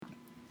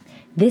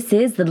This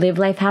is the Live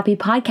Life Happy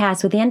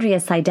podcast with Andrea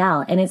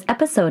Seidel, and it's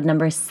episode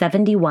number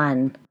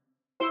 71.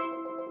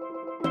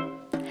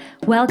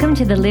 Welcome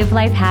to the Live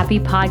Life Happy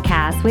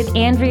podcast with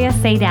Andrea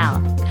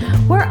Seidel.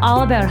 We're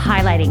all about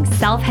highlighting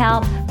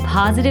self-help,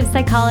 positive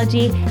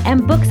psychology,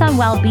 and books on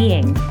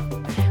well-being.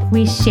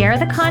 We share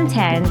the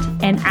content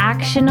and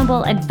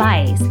actionable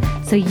advice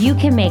so you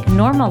can make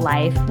normal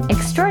life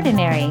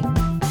extraordinary.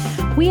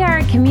 We are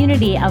a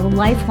community of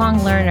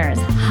lifelong learners,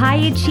 high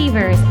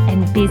achievers,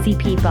 and busy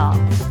people.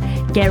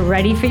 Get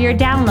ready for your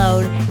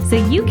download so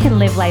you can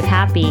live life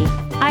happy.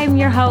 I'm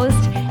your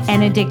host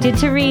and addicted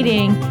to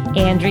reading,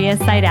 Andrea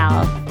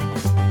Seidel.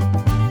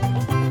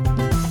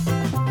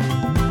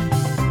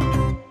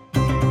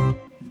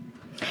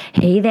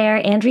 Hey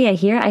there, Andrea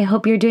here. I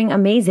hope you're doing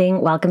amazing.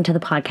 Welcome to the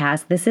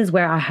podcast. This is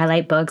where I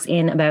highlight books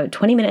in about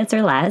 20 minutes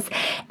or less.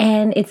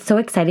 And it's so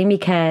exciting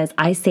because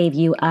I save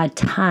you a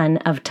ton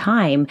of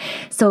time.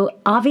 So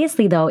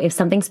obviously, though, if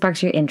something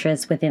sparks your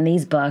interest within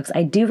these books,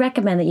 I do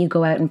recommend that you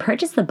go out and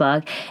purchase the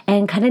book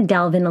and kind of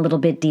delve in a little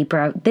bit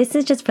deeper. This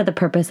is just for the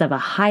purpose of a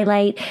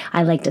highlight.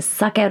 I like to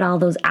suck out all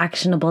those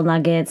actionable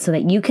nuggets so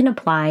that you can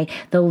apply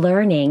the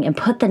learning and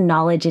put the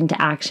knowledge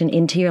into action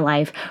into your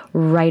life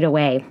right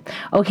away.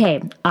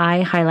 Okay, I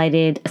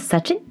highlighted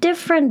such a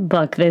different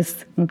book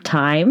this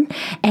time,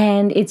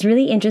 and it's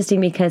really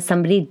interesting because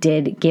somebody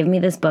did give me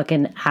this book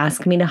and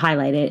ask me to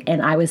highlight it,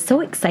 and I was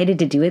so excited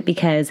to do it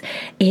because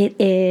it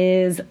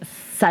is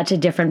such a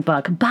different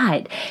book.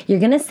 But you're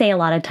going to say a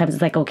lot of times,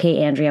 it's like,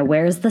 okay, Andrea,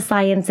 where's the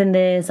science in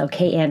this?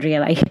 Okay, Andrea,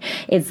 like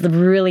it's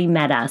really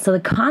meta. So the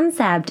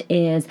concept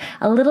is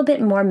a little bit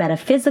more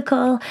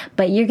metaphysical,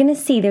 but you're going to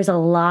see there's a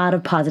lot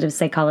of positive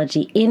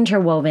psychology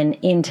interwoven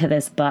into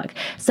this book.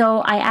 So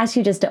I ask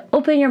you just to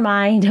open your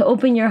mind,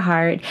 open your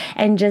heart,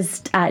 and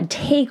just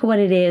take what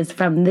it is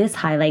from this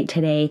highlight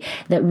today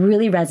that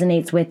really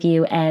resonates with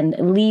you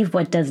and leave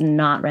what does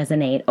not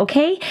resonate.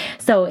 Okay?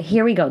 So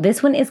here we go.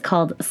 This one is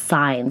called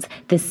Signs.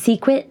 The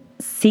secret,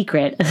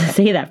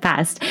 say that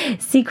fast,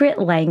 secret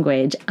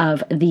language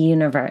of the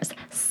universe,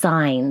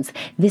 Signs.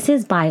 This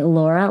is by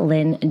Laura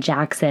Lynn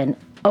Jackson.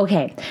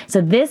 Okay,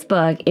 so this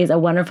book is a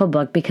wonderful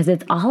book because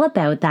it's all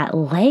about that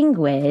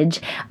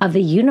language of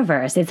the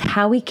universe. It's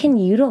how we can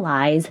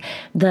utilize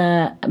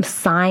the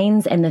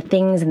signs and the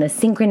things and the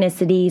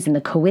synchronicities and the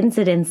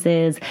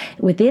coincidences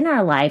within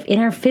our life, in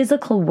our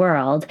physical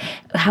world,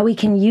 how we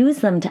can use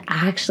them to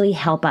actually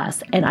help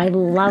us. And I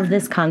love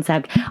this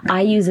concept.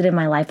 I use it in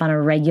my life on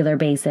a regular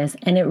basis,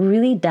 and it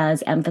really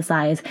does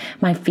emphasize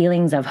my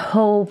feelings of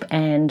hope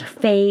and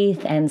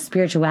faith and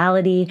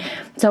spirituality.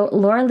 So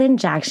Laura Lynn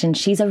Jackson,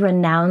 she's a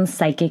renowned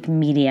psychic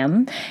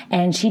medium,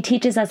 and she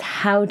teaches us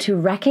how to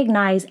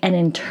recognize and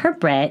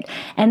interpret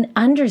and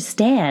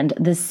understand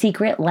the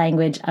secret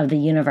language of the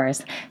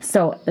universe.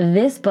 So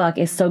this book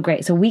is so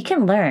great. So we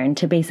can learn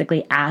to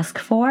basically ask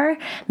for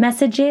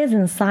messages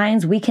and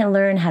signs. We can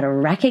learn how to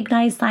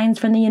recognize signs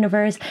from the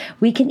universe.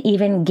 We can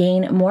even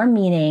gain more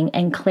meaning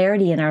and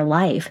clarity in our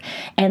life.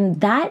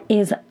 And that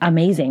is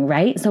amazing,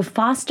 right? So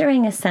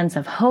fostering a sense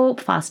of hope,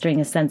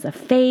 fostering a sense of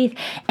faith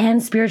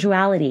and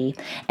spirituality.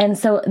 And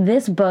so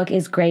this book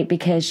is great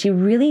because she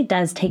really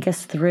does take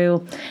us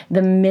through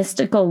the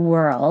mystical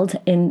world,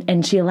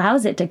 and she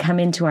allows it to come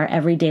into our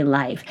everyday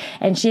life.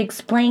 And she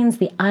explains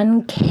the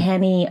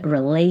uncanny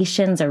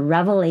relations or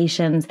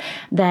revelations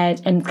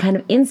that, and kind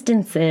of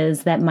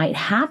instances that might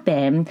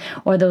happen,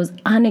 or those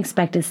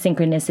unexpected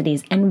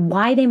synchronicities, and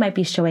why they might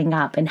be showing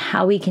up and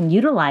how we can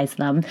utilize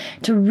them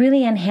to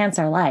really enhance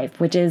our life,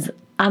 which is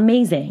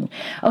amazing.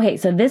 Okay,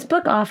 so this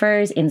book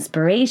offers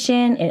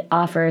inspiration. It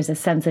offers a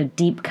sense of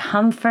deep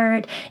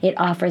comfort. It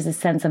offers a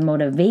sense of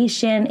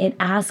motivation. It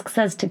asks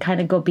us to kind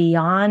of go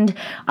beyond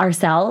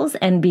ourselves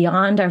and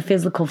beyond our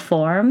physical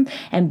form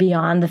and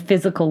beyond the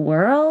physical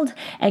world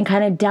and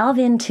kind of delve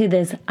into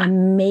this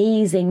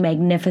amazing,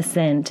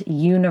 magnificent,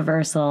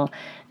 universal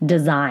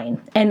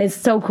design. And it's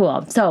so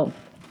cool. So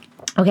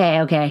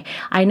Okay.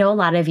 I know a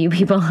lot of you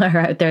people are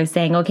out there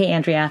saying, okay,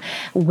 Andrea,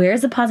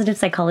 where's the positive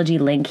psychology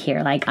link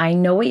here? Like, I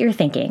know what you're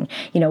thinking,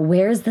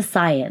 where's the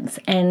science?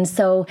 And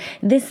so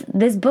this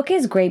book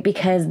is great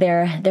because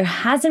there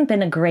hasn't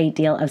been a great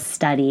deal of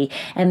study,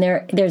 and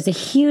there's a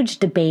huge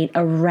debate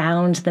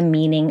around the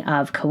meaning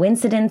of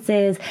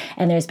coincidences.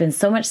 And there's been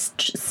so much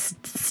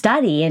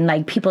study and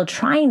like people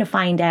trying to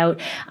find out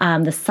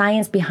the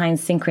science behind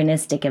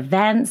synchronistic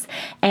events.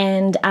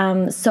 And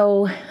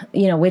so,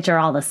 which are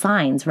all the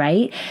signs,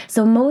 right?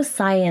 So most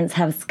science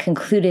has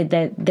concluded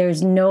that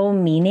there's no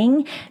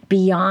meaning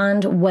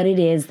beyond what it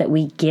is that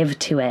we give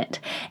to it.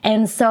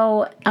 And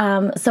so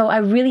I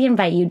really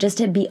invite you just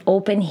to be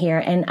open here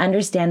and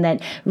understand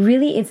that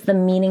really it's the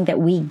meaning that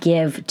we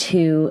give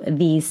to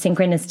these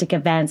synchronistic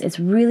events. It's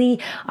really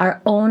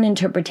our own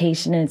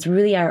interpretation, and it's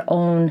really our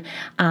own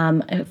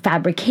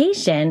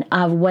fabrication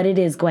of what it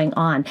is going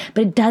on.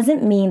 But it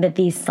doesn't mean that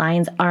these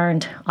signs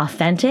aren't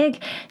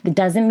authentic. It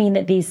doesn't mean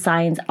that these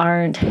signs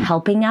aren't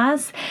helping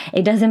us.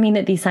 It doesn't mean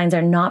that these signs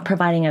are not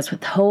providing us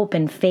with hope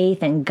and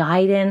faith and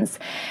guidance.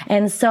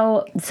 And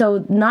so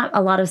not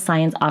a lot of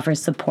science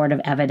offers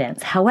supportive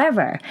evidence.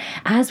 However,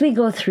 as we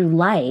go through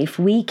life,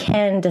 we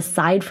can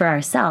decide for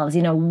ourselves,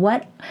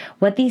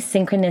 what these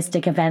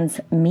synchronistic events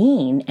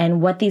mean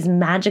and what these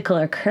magical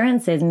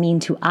occurrences mean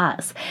to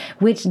us,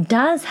 which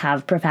does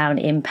have profound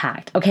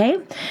impact. Okay?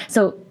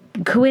 So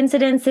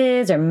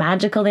coincidences or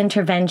magical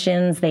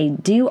interventions, they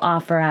do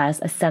offer us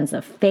a sense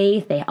of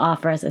faith. They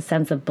offer us a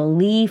sense of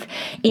belief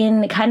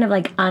in kind of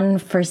like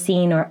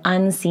unforeseen or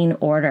unseen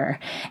order.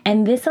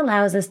 And this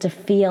allows us to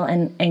feel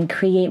and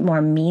create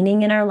more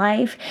meaning in our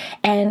life.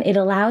 And it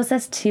allows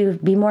us to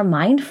be more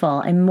mindful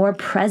and more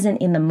present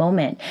in the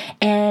moment.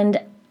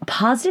 And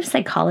positive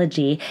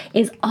psychology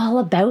is all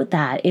about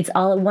that. It's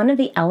all one of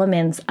the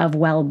elements of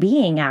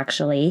well-being,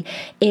 actually,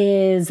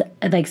 is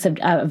like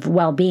of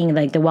well-being,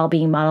 like the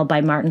well-being model by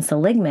Martin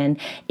Seligman,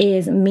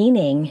 is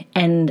meaning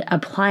and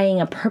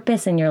applying a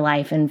purpose in your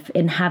life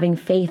and having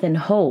faith and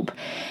hope.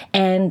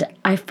 And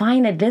I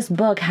find that this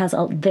book has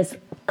this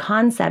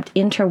concept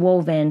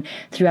interwoven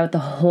throughout the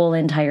whole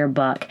entire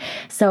book.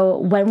 So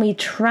when we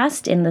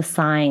trust in the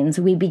signs,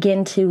 we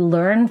begin to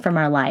learn from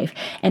our life.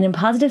 And in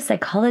positive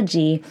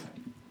psychology,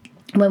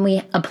 when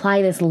we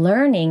apply this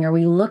learning or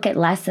we look at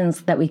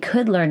lessons that we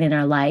could learn in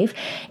our life,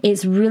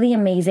 it's really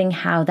amazing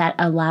how that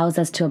allows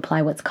us to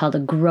apply what's called a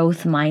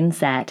growth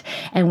mindset,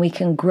 and we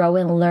can grow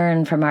and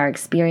learn from our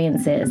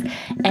experiences.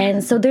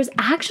 And so there's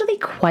actually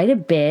quite a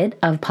bit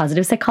of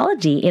positive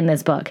psychology in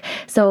this book.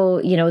 So,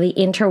 the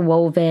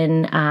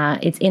interwoven,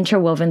 it's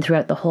interwoven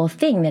throughout the whole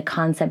thing, the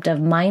concept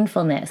of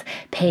mindfulness,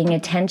 paying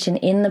attention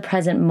in the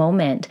present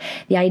moment,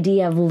 the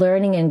idea of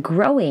learning and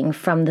growing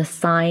from the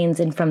signs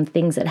and from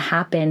things that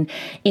happen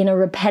in a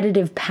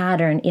repetitive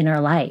pattern in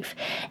our life.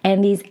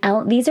 And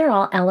these are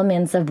all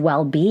elements of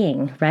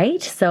well-being,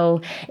 right? So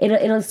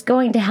it's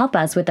going to help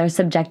us with our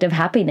subjective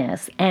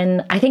happiness.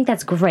 And I think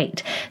that's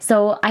great.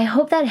 So I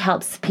hope that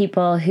helps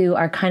people who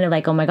are kind of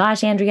like, oh my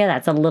gosh, Andrea,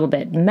 that's a little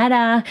bit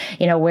meta.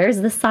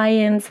 Where's the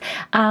science?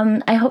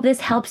 I hope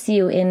this helps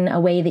you in a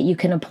way that you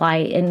can apply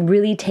and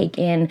really take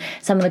in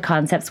some of the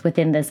concepts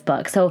within this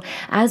book. So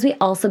as we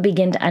also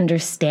begin to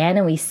understand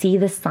and we see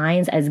the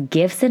signs as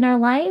gifts in our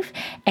life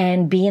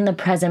and be in the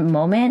present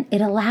moment,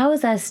 it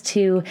allows us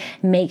to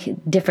make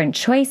different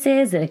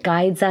choices. It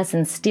guides us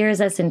and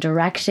steers us in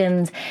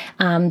directions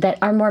that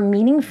are more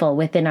meaningful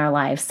within our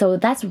lives. So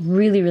that's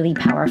really, really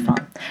powerful.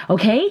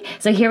 Okay,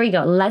 so here we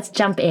go. Let's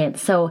jump in.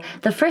 So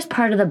the first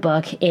part of the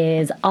book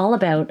is all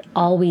about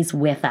always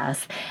with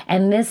us.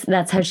 And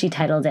that's how she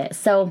titled it.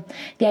 So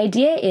the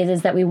idea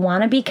is that we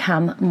want to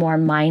become more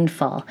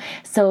mindful.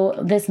 So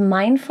this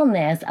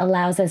mindfulness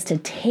allows us to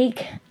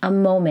take a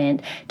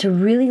moment to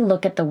really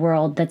look at the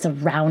world that's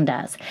around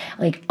us,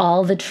 like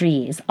all the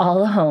trees, all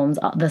the homes,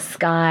 all the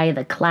sky,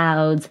 the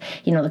clouds,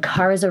 the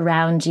cars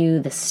around you,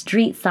 the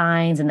street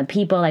signs and the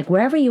people, like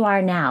wherever you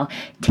are now,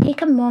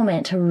 take a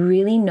moment to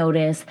really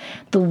notice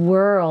the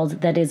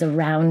world that is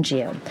around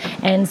you.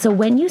 And so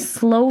when you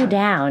slow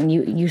down,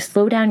 you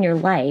slow down your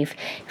life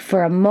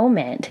for a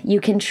moment, you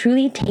can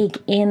truly take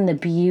in the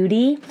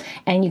beauty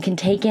and you can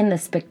take in the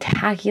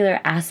spectacular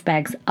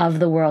aspects of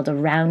the world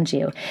around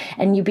you,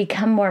 and you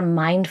become more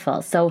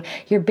mindful. So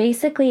you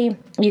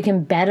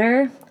can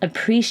better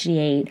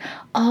appreciate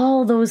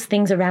all those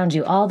things around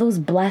you, all those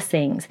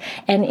blessings.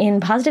 And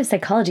in positive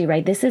psychology,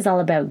 right, this is all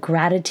about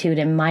gratitude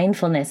and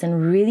mindfulness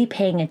and really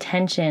paying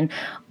attention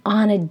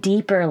on a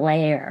deeper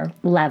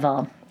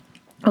level.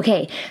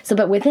 Okay,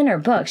 but within her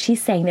book, she's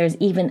saying there's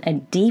even a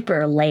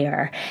deeper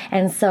layer.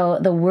 And so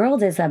the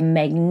world is a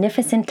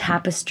magnificent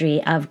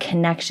tapestry of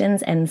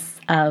connections and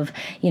of,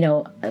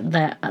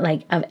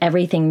 of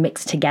everything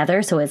mixed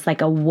together. So it's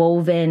like a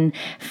woven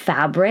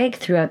fabric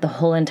throughout the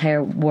whole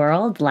entire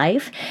world,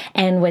 life.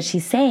 And what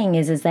she's saying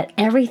is that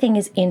everything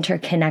is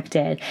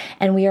interconnected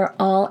and we are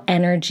all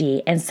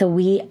energy. And so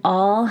we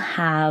all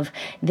have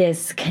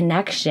this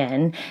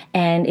connection,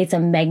 and it's a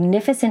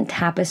magnificent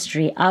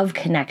tapestry of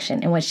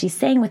connection. And what she's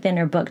saying within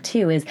her book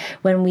too is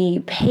when we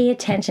pay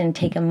attention,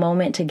 take a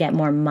moment to get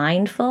more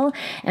mindful,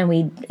 and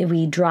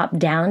we drop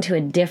down to a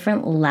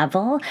different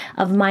level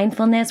of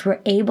mindfulness, we're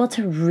able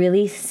to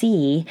really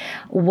see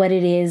what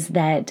it is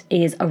that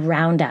is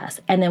around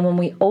us. And then when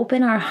we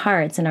open our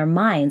hearts and our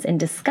minds and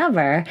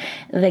discover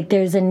like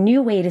there's a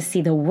new way to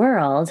see the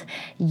world,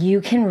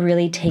 you can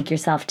really take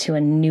yourself to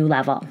a new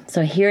level.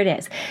 So here it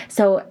is.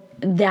 So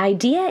the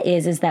idea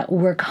is that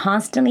we're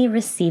constantly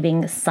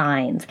receiving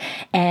signs.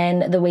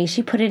 And the way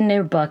she put it in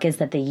her book is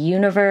that the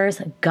universe,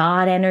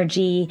 God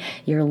energy,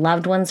 your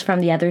loved ones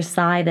from the other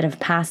side that have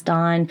passed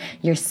on,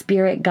 your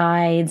spirit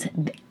guides,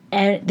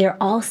 and they're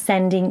all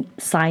sending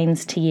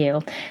signs to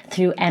you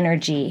through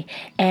energy.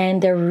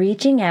 And they're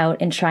reaching out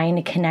and trying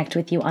to connect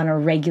with you on a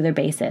regular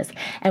basis.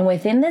 And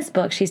within this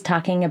book, she's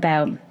talking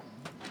about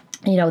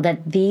that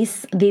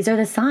these are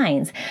the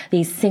signs,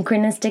 these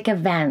synchronistic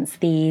events,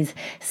 these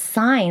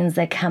signs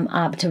that come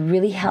up to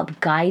really help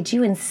guide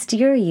you and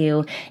steer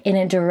you in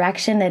a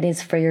direction that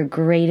is for your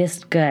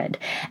greatest good.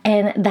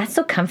 And that's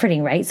so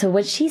comforting, right? So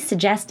what she's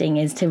suggesting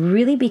is to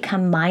really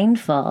become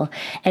mindful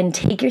and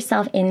take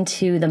yourself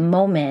into the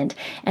moment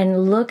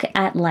and look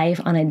at life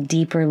on a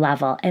deeper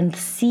level and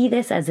see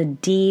this as a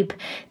deep,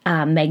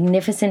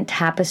 magnificent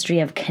tapestry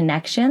of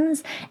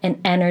connections and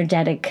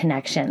energetic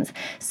connections.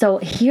 So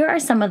here are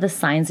some of the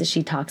signs that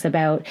she talks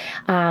about.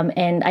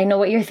 And I know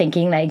what you're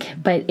thinking,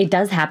 but it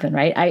does happen,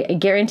 right? I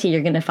guarantee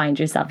you're going to find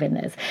yourself in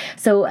this.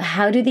 So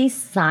how do these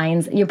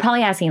signs, you're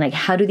probably asking,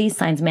 how do these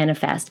signs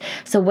manifest?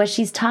 So what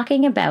she's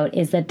talking about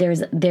is that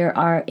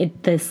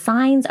the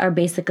signs are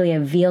basically a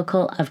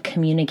vehicle of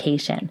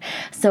communication.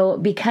 So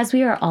because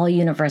we are all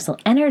universal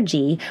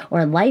energy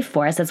or life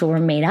force, that's what we're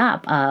made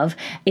up of,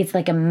 it's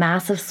like a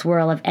massive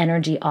swirl of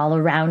energy all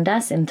around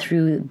us and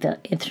through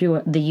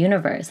the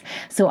universe.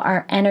 So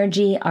our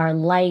energy, our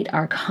light,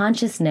 our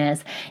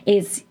consciousness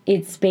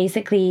it's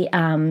basically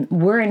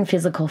we're in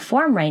physical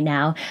form right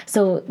now.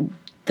 So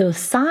those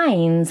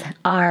signs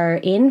are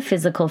in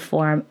physical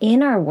form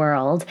in our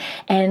world.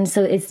 And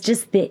so it's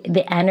just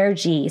the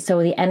energy.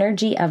 So the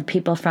energy of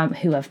people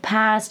who have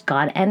passed,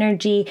 God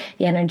energy,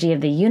 the energy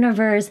of the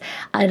universe,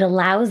 it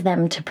allows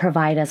them to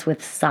provide us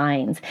with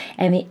signs.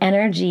 And the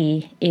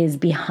energy is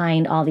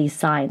behind all these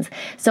signs.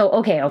 So,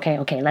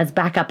 okay, let's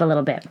back up a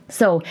little bit.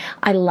 So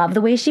I love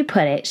the way she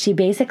put it. She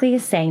basically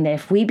is saying that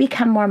if we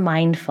become more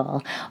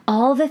mindful,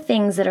 all the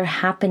things that are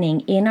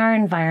happening in our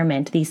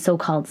environment, these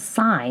so-called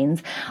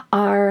signs,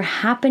 are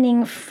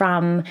happening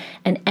from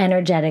an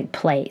energetic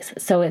place.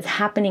 So it's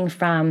happening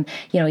from,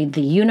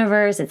 the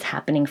universe. It's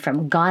happening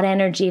from God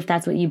energy, if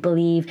that's what you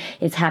believe.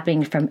 It's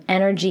happening from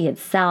energy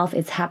itself.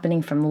 It's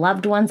happening from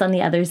loved ones on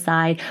the other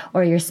side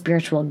or your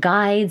spiritual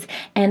guides.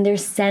 And they're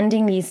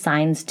sending these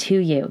signs to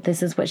you.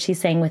 This is what she's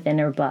saying within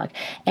her book.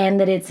 And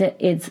that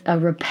it's a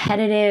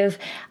repetitive,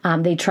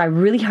 they try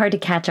really hard to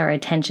catch our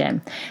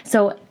attention.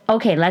 So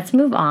okay, let's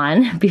move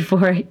on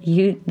before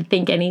you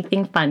think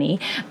anything funny.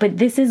 But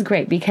this is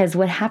great because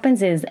what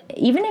happens is,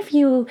 even if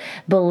you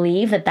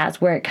believe that that's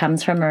where it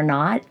comes from or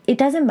not, it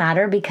doesn't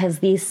matter, because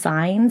these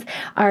signs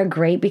are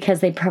great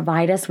because they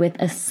provide us with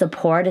a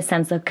support, a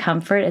sense of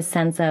comfort, a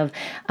sense of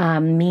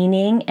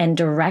meaning and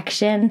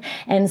direction.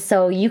 And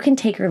so you can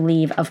take or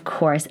leave, of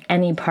course,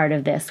 any part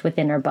of this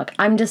within our book.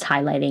 I'm just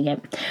highlighting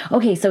it.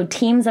 Okay, so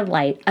teams of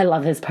light. I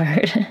love this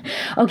part.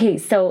 Okay,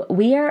 so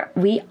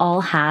we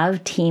all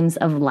have teams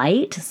of light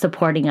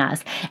supporting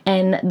us.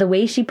 And the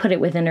way she put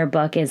it within her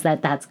book is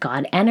that that's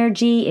God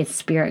energy, it's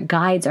spirit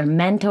guides or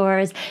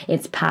mentors,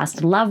 it's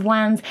past loved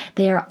ones.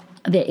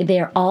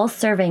 They're all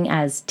serving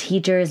as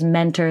teachers,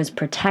 mentors,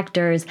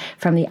 protectors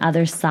from the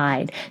other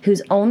side,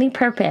 whose only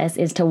purpose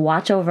is to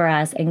watch over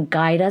us and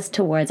guide us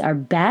towards our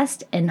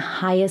best and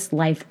highest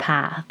life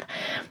path.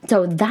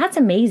 So that's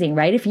amazing,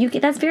 right?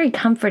 That's very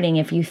comforting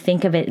if you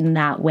think of it in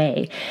that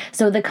way.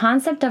 So the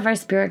concept of our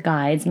spirit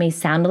guides may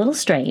sound a little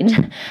strange,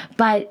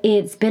 but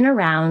it's been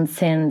around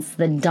since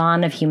the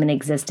dawn of human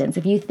existence.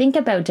 If you think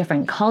about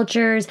different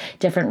cultures,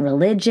 different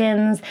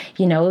religions,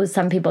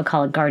 some people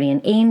call it guardian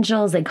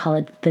angels, they call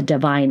it the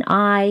divine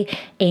eye,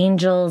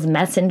 angels,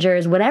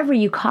 messengers, whatever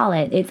you call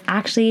it, it's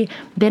actually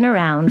been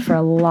around for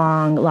a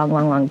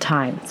long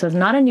time. So it's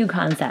not a new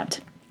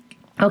concept.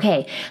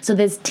 Okay, so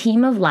this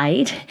team of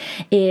light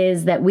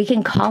is that we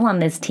can call on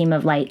this team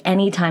of light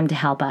anytime to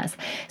help us.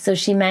 So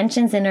she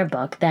mentions in her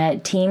book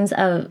that teams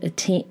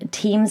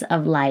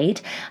of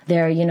light,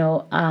 they're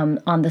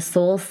on the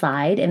soul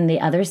side and the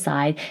other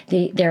side,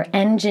 they're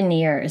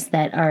engineers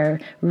that are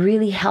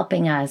really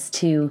helping us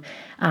to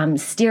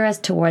steer us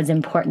towards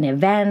important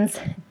events,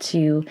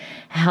 to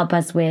help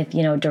us with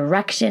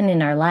direction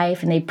in our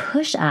life, and they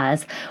push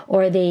us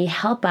or they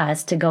help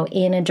us to go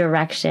in a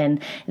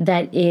direction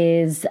that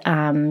is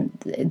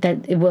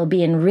that it will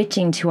be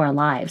enriching to our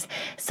lives.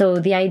 So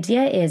the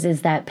idea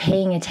is that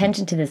paying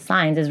attention to the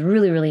signs is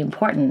really, really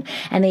important.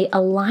 And they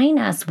align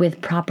us with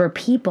proper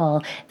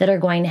people that are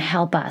going to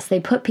help us. They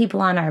put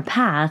people on our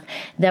path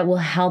that will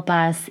help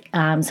us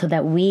so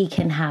that we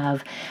can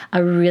have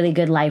a really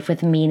good life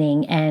with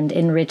meaning and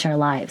enrich our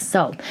lives.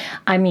 So,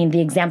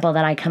 the example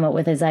that I come up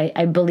with is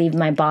I believe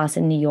my boss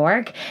in New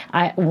York,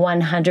 I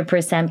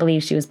 100%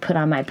 believe she was put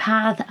on my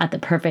path at the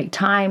perfect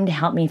time to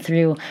help me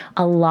through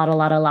a lot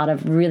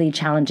of really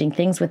challenging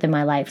things within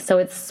my life. So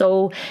it's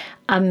so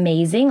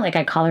amazing. Like,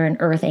 I call her an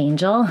earth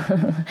angel.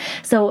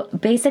 So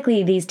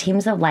basically, these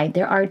teams of light,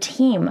 they're our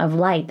team of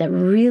light that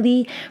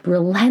really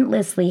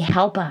relentlessly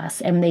help us,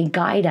 and they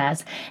guide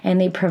us,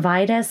 and they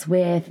provide us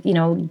with,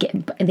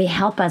 they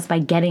help us by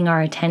getting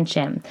our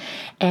attention.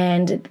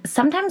 And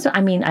sometimes,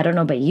 I don't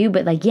know about you,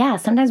 but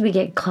sometimes we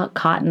get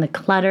caught in the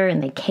clutter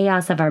and the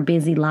chaos of our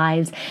busy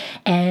lives,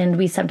 and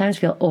we sometimes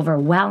feel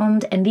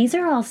overwhelmed. And these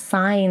are all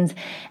signs.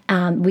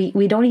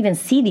 We don't even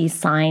see these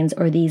signs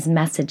or these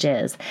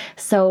messages.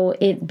 So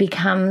it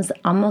becomes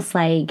almost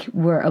like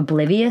we're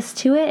oblivious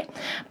to it.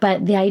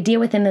 But the idea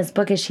within this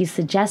book is she's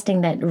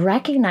suggesting that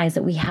recognize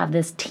that we have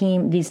these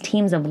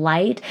teams of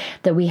light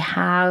that we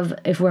have.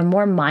 If we're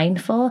more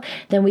mindful,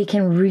 then we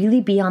can really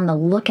be on the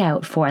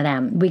lookout for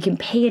them. We can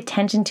pay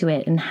attention to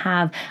it and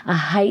have a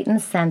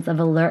heightened sense of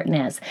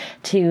alertness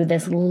to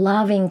this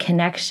loving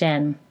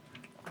connection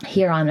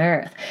here on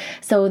earth.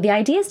 So the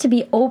idea is to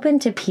be open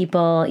to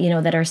people,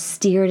 that are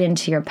steered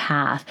into your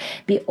path.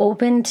 Be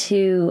open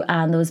to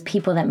those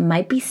people that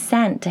might be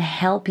sent to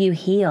help you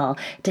heal,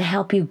 to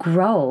help you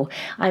grow.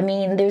 I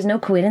mean, there's no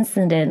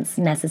coincidence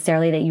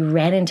necessarily that you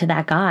ran into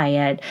that guy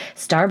at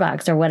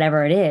Starbucks or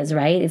whatever it is,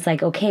 right? It's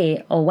like,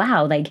 okay, oh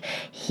wow, like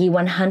he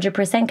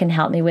 100% can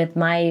help me with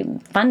my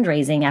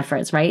fundraising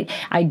efforts, right?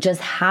 I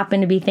just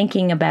happen to be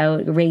thinking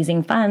about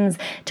raising funds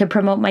to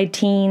promote my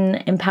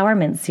teen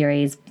empowerment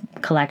series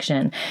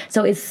collection.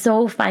 So it's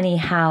so funny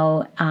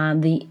how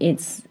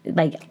it's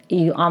like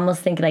you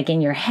almost think like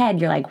in your head,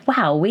 you're like,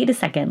 wow, wait a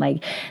second,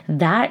 like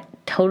that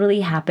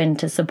totally happened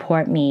to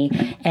support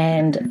me.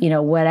 And,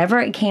 whatever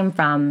it came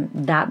from,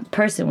 that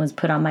person was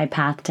put on my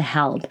path to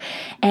help.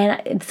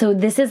 And so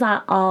this is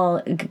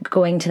all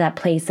going to that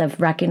place of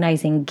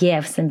recognizing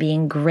gifts and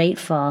being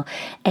grateful.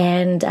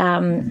 And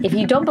if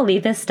you don't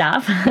believe this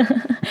stuff,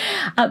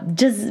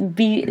 just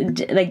be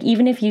like,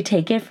 even if you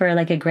take it for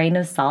like a grain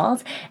of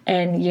salt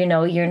and,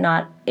 you're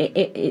not,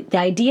 the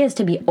idea is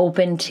to be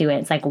open to it.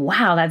 It's like,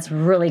 wow, that's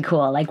really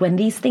cool. Like when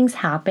these things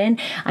happen,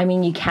 I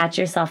mean, you catch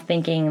yourself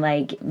thinking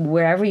like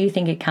wherever you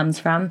think it comes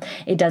from,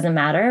 it doesn't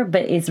matter,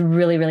 but it's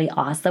really, really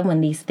awesome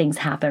when these things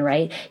happen,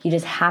 right? You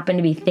just happen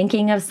to be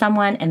thinking of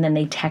someone and then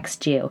they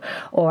text you,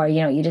 or,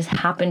 you just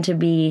happen to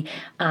be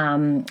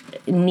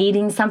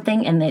needing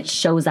something and it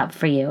shows up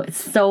for you.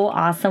 It's so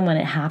awesome when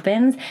it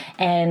happens.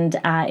 And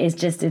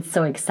it's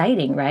so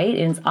exciting, right?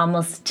 And it's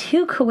almost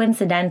too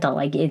coincidental.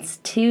 Like it's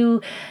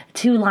too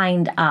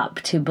lined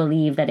up to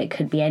believe that it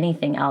could be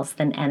anything else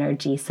than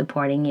energy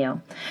supporting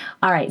you.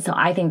 All right, so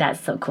I think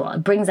that's so cool.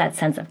 It brings that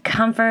sense of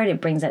comfort.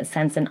 It brings that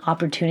sense and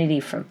opportunity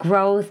for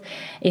growth,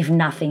 if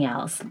nothing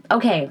else.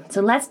 Okay,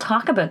 so let's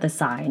talk about the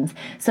signs.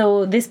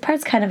 So this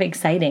part's kind of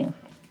exciting.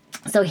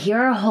 So here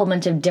are a whole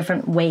bunch of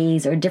different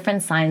ways or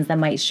different signs that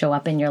might show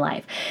up in your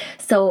life.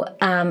 So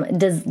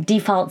does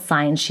default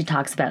signs she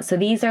talks about. So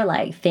these are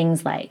like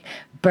things like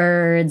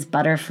birds,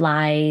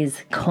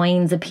 butterflies,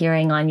 coins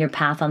appearing on your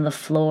path on the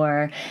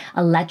floor,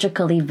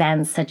 electrical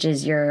events such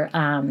as your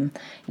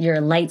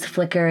lights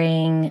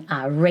flickering,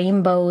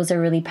 rainbows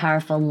are really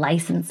powerful,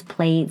 license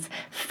plates,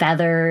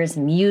 feathers,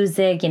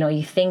 music.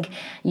 You think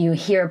you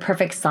hear a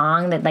perfect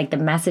song that like the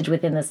message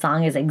within the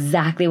song is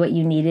exactly what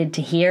you needed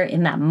to hear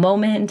in that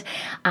moment.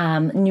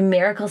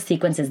 Numerical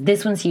sequences.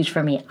 This one's huge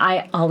for me.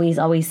 I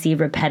always see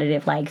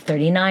repetitive like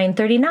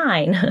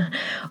 3939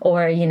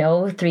 or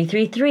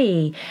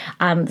 333.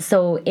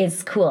 So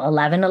it's cool.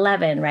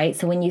 1111, right?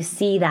 So when you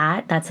see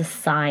that, that's a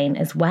sign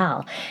as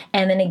well.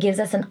 And then it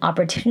gives us an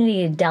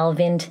opportunity to delve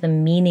into the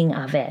meaning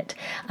of it.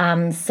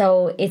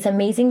 So it's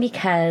amazing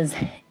because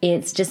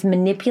it's just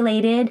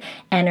manipulated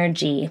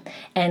energy.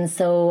 And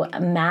so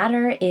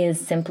matter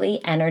is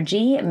simply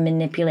energy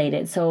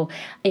manipulated. So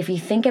if you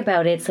think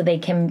about it,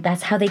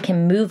 that's how they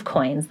can move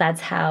coins.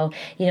 That's how,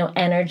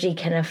 energy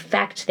can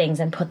affect things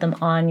and put them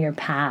on your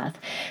path.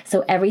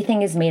 So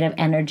everything is made of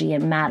energy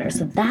and matter.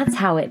 So that's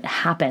how it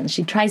happens.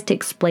 She tries to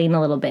explain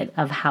a little bit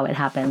of how it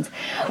happens.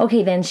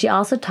 Okay, then she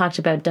also talked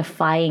about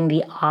defying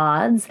the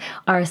odds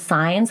are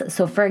signs.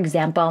 So for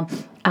example,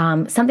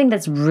 something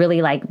that's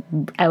really like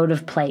out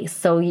of place.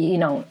 So,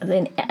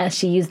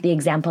 she used the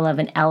example of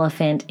an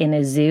elephant in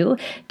a zoo.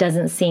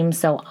 Doesn't seem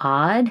so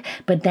odd.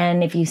 But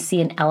then if you see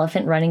an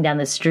elephant running down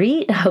the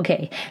street,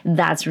 okay,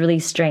 that's really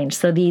strange.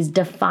 So these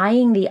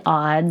defying the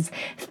odds,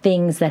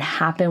 things that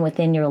happen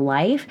within your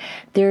life,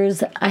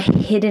 there's a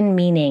hidden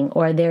meaning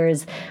or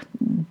there's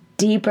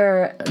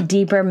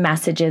deeper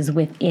messages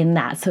within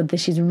that. So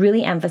she's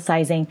really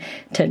emphasizing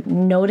to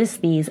notice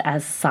these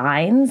as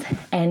signs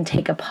and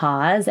take a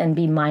pause and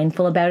be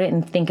mindful about it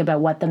and think about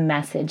what the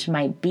message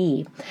might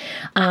be.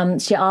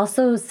 She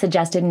also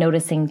suggested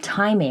noticing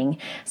timing.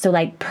 So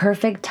like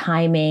perfect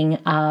timing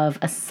of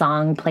a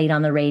song played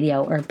on the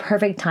radio, or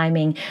perfect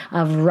timing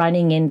of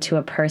running into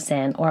a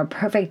person, or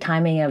perfect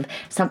timing of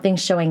something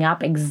showing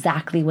up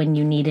exactly when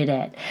you needed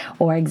it,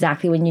 or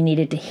exactly when you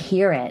needed to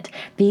hear it.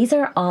 These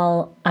are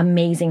all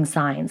amazing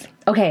signs.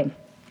 Okay.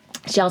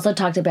 She also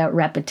talked about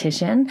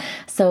repetition.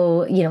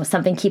 So,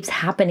 something keeps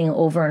happening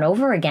over and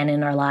over again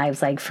in our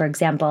lives. Like, for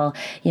example,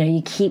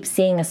 you keep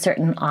seeing a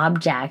certain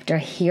object or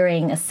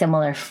hearing a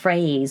similar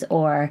phrase,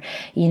 or,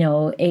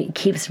 it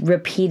keeps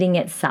repeating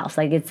itself.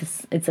 Like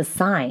it's a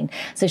sign.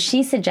 So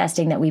she's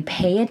suggesting that we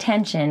pay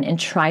attention and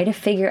try to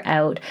figure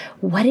out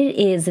what it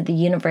is that the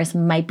universe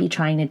might be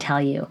trying to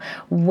tell you.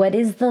 What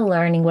is the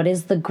learning? What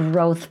is the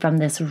growth from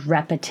this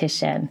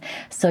repetition?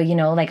 So,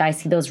 like I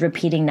see those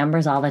repeating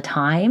numbers all the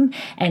time.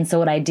 And so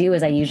what I do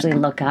is I usually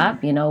look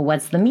up,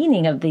 what's the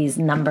meaning of these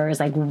numbers?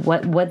 Like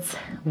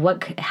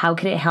how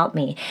could it help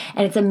me?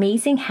 And it's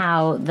amazing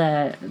how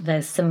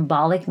the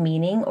symbolic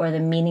meaning or the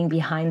meaning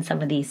behind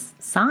some of these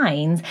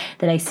signs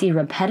that I see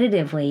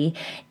repetitively,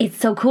 it's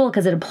so cool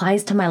because it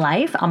applies to my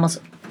life almost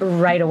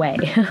right away.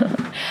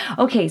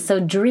 Okay, so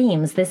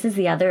dreams. This is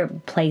the other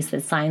place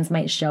that signs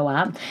might show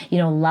up.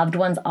 Loved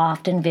ones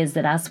often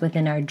visit us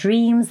within our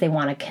dreams. They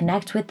want to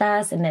connect with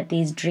us, and that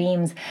these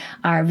dreams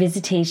are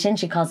visitation.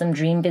 She calls them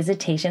dream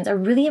visitations, are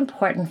really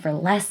important for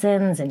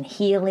lessons and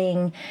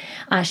healing.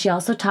 She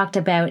also talked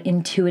about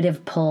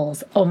intuitive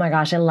pulls. Oh my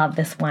gosh, I love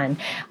this one.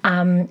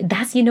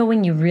 That's,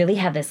 when you really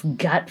have this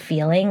gut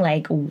feeling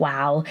like,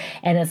 wow.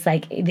 And it's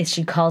like,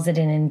 she calls it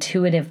an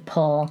intuitive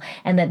pull,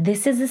 and that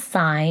this is a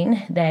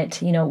sign that,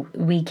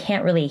 we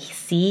can't really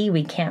see,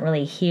 we can't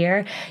really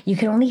hear. You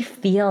can only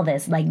feel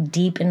this like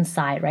deep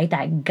inside, right?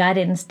 That gut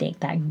instinct,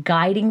 that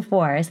guiding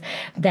force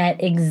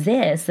that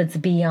exists, that's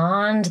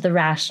beyond the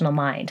rational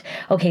mind.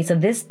 Okay, so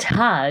this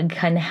tug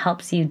kind of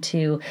helps you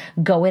to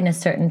go in a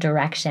certain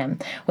direction.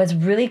 What's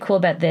really cool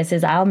about this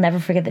is I'll never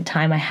forget the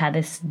time I had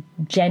this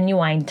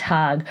genuine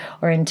tug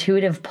or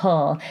intuitive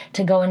pull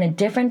to go in a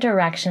different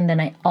direction than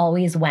I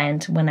always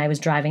went when I was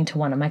driving to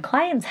one of my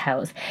clients'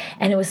 house.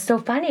 And it was so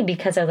funny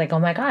because I was like, oh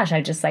my gosh,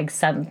 I just like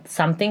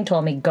something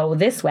told me go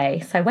this way.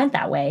 So I went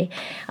that way,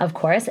 of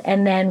course.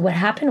 And then what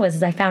happened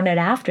was I found out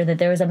after that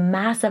there was a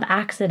massive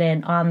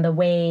accident on the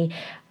way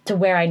to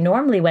where I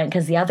normally went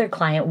because the other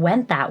client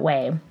went that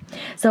way.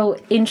 So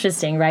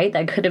interesting, right?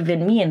 That could have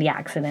been me in the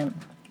accident.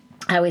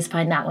 I always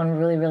find that one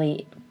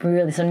really,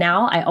 so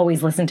now I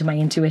always listen to my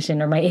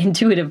intuition or my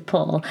intuitive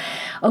pull.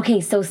 Okay,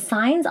 so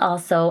signs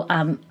also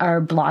are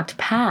blocked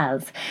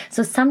paths.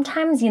 So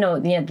sometimes,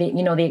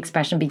 the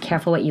expression, be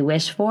careful what you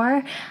wish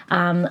for.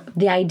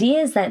 The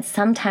idea is that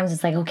sometimes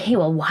it's like, okay,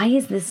 well, why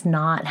is this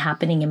not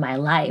happening in my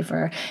life?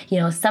 Or,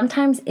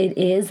 sometimes it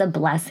is a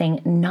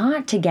blessing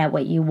not to get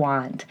what you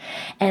want.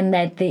 And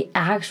that the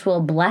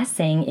actual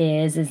blessing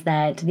is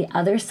that the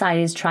other side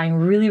is trying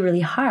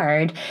really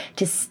hard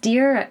to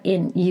steer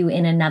you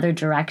in another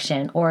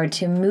direction, or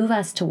to move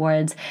us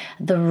towards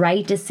the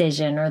right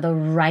decision or the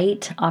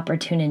right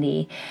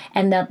opportunity.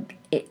 And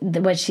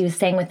what she was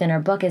saying within her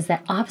book is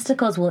that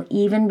obstacles will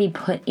even be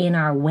put in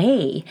our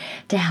way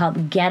to help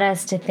get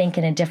us to think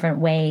in a different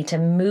way, to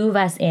move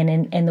us in.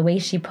 And the way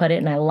she put it,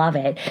 and I love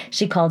it,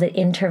 she called it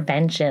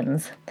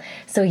interventions.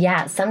 So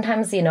yeah,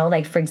 sometimes,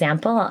 like for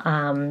example,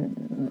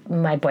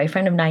 my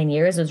boyfriend of 9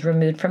 years was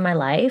removed from my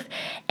life.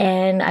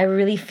 And I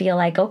really feel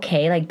like,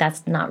 okay, like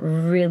that's not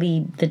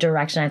really the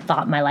direction I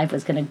thought my life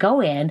was going to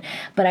go in.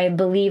 But I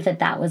believe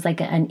that was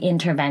like an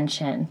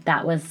intervention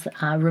that was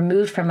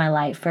removed from my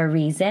life for a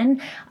reason.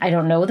 I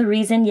don't know the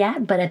reason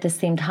yet, but at the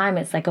same time,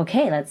 it's like,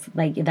 okay,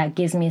 that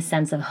gives me a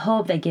sense of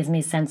hope, that gives me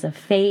a sense of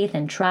faith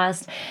and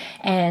trust,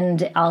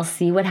 and I'll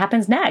see what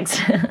happens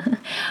next.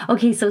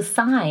 Okay, so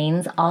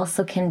signs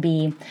also can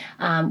be,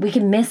 we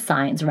can miss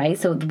signs, right?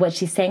 So what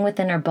she's saying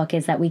within her book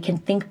is that we can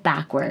think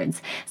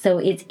backwards. So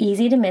it's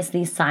easy to miss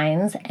these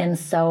signs, and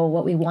so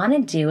what we want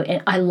to do,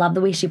 and I love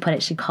the way she put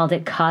it, she called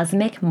it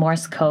cosmic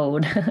Morse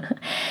code.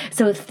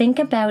 So think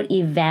about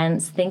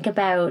events, think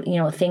about,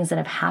 things that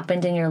have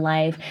happened in your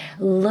life.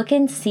 Look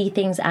and see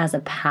things as a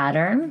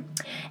pattern,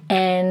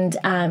 and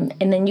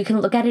then you can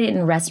look at it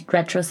in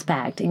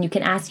retrospect, and you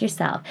can ask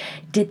yourself,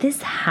 did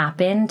this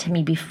happen to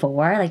me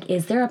before? Like,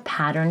 is there a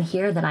pattern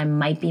here that I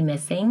might be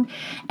missing?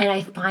 And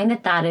I find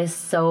that is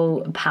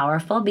so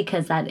powerful,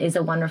 because that is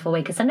a wonderful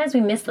way, because sometimes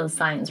we miss those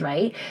signs,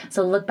 right?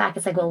 So look back,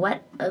 it's like, well,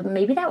 what,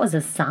 maybe that was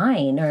a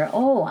sign, or,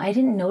 oh, I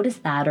didn't notice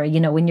that. Or,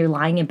 when you're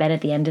lying in bed at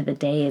the end of the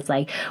day, it's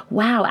like,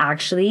 wow,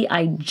 actually,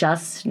 I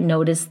just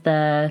noticed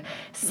the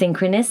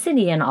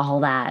synchronicity and all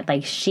that.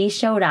 Like, she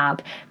showed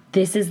up.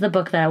 This is the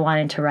book that I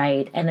wanted to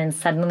write. And then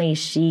suddenly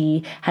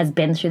she has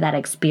been through that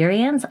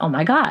experience. Oh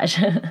my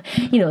gosh.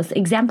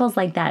 Examples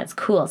like that, it's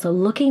cool. So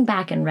looking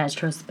back in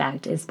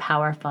retrospect is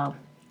powerful.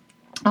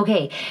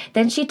 Okay,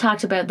 then she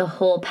talked about the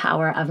whole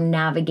power of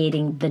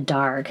navigating the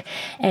dark.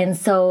 And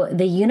so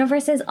the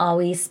universe is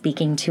always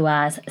speaking to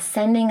us,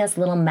 sending us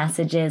little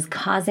messages,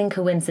 causing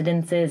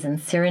coincidences and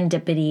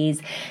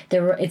serendipities.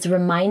 It's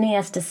reminding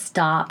us to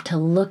stop, to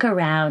look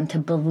around, to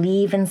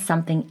believe in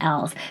something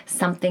else,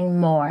 something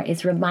more.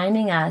 It's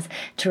reminding us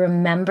to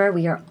remember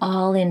we are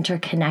all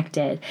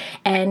interconnected.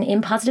 And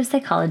in positive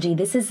psychology,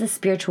 this is the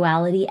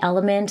spirituality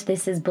element.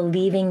 This is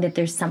believing that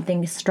there's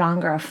something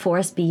stronger, a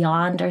force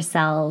beyond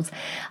ourselves.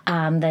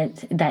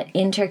 That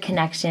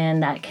interconnection,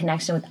 that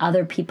connection with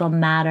other people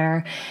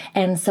matter.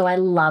 And so I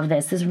love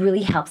this. This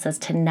really helps us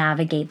to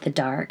navigate the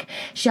dark.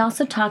 She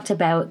also talked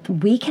about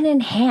we can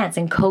enhance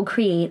and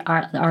co-create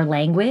our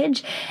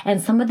language. And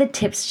some of the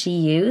tips she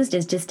used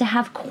is just to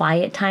have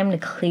quiet time to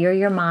clear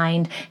your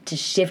mind, to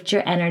shift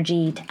your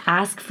energy, to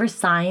ask for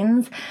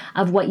signs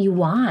of what you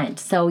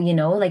want. So,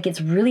 it's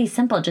really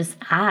simple. Just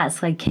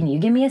ask, can you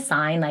give me a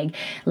sign?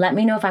 Let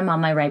me know if I'm on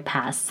my right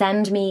path.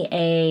 Send me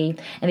and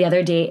the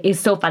other day, it's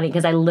so funny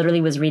because I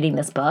literally was reading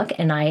this book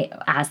and I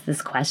asked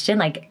this question,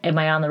 like, am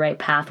I on the right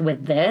path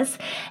with this?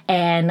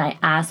 And I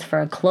asked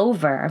for a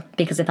clover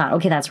because I thought,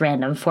 okay, that's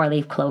random,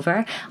 4-leaf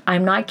clover.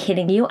 I'm not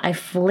kidding you. I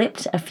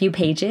flipped a few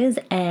pages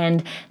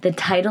and the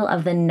title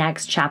of the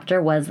next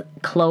chapter was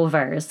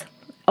Clovers.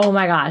 Oh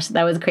my gosh,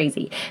 that was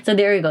crazy. So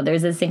there you go.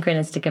 There's a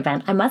synchronistic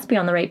event. I must be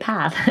on the right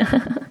path.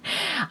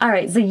 All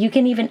right. So you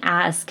can even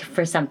ask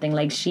for something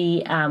like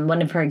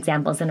one of her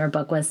examples in her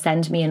book was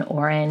send me an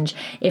orange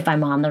if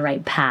I'm on the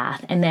right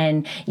path. And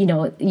then,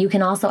 you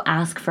can also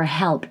ask for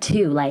help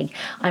too. Like,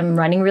 I'm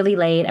running really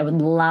late. I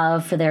would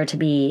love for there to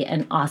be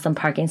an awesome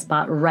parking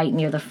spot right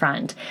near the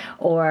front.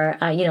 Or,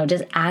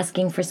 just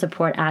asking for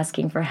support,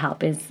 asking for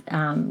help is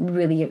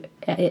really,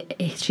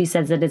 she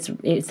says that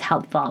it's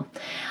helpful.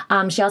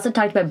 She also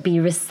talked about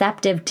be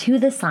receptive to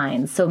the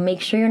signs. So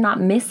make sure you're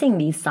not missing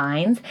these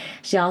signs.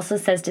 She also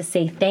says to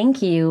say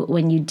thank you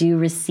when you do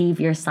receive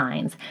your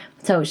signs.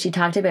 So she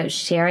talked about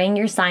sharing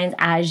your signs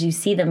as you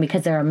see them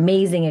because they're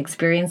amazing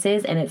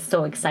experiences and it's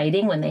so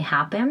exciting when they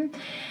happen.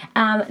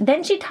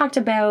 Then she talked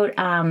about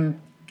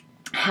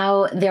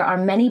how there are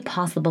many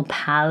possible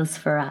paths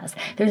for us.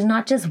 There's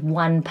not just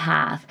one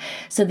path.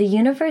 So the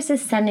universe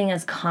is sending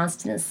us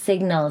constant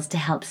signals to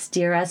help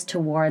steer us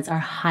towards our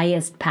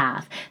highest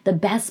path, the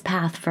best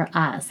path for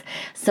us.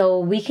 So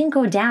we can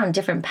go down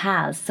different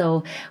paths.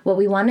 So what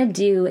we want to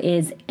do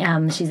is,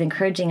 she's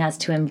encouraging us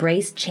to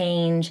embrace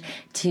change,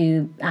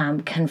 to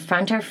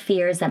confront our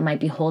fears that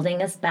might be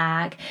holding us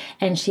back.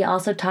 And she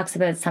also talks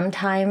about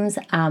sometimes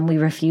we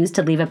refuse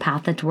to leave a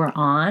path that we're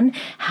on.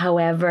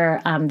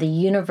 However, the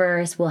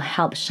universe will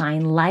help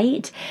shine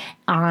light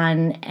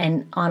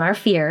on our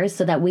fears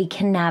so that we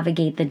can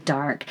navigate the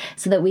dark,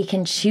 so that we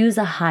can choose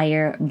a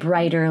higher,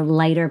 brighter,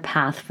 lighter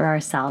path for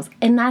ourselves.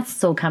 And that's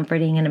so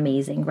comforting and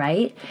amazing,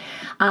 right?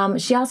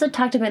 She also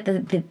talked about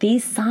that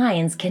these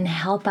signs can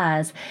help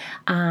us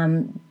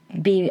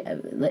be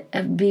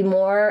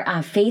more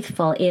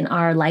faithful in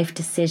our life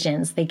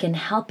decisions. They can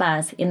help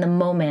us in the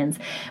moments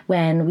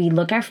when we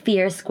look our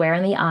fears square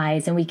in the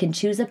eyes and we can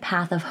choose a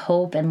path of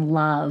hope and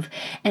love.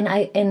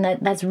 And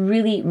that's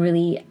really,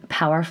 really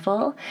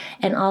powerful.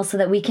 And also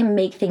that we can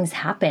make things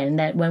happen,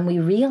 that when we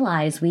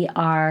realize we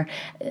have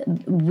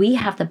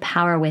the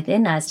power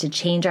within us to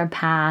change our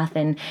path.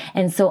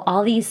 And so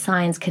all these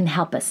signs can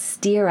help us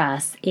steer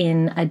us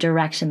in a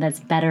direction that's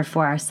better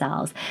for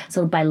ourselves.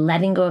 So by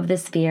letting go of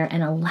this fear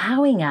and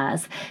allowing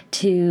us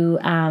to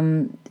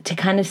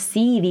kind of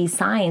see these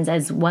signs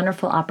as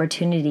wonderful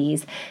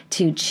opportunities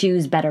to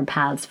choose better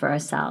paths for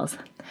ourselves.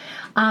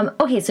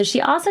 Okay, so she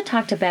also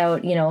talked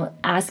about,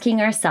 asking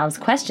ourselves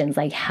questions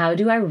like, how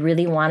do I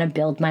really want to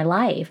build my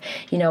life?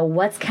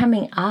 What's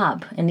coming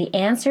up? And the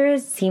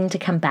answers seem to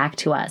come back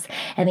to us.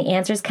 And the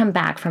answers come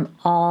back from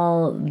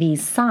all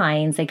these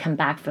signs. They come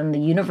back from the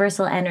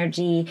universal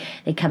energy.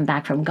 They come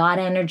back from God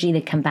energy.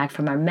 They come back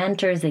from our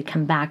mentors. They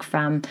come back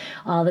from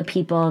all the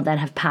people that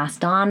have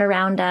passed on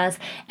around us.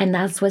 And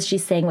that's what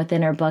she's saying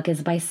within her book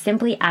is by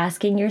simply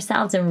asking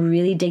yourselves and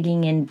really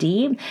digging in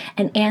deep,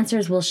 and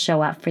answers will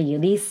show up for you.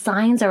 These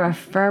signs are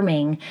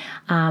affirming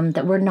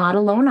that we're not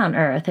alone on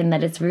earth and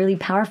that it's really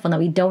powerful, and that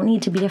we don't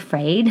need to be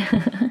afraid,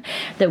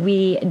 that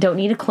we don't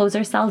need to close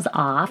ourselves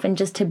off, and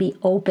just to be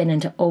open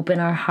and to open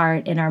our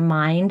heart and our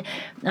mind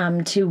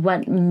to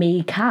what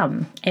may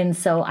come. And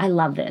so I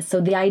love this.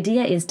 So the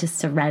idea is to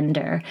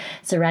surrender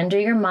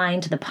your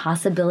mind to the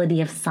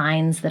possibility of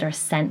signs that are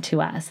sent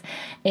to us.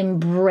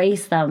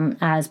 Embrace them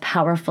as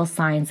powerful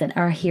signs that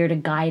are here to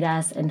guide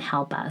us and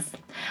help us.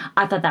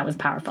 I thought that was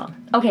powerful.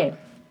 Okay.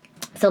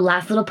 So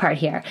last little part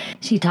here.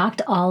 She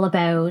talked all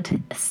about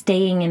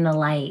staying in the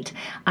light.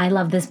 I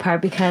love this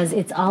part because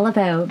it's all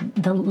about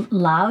the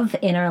love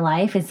in our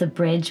life. It's a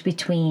bridge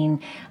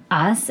between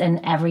us and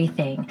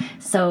everything.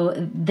 So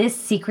this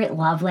secret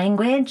love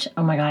language,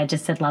 oh my God, I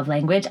just said love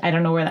language. I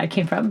don't know where that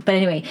came from. But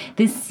anyway,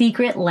 this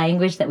secret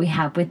language that we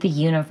have with the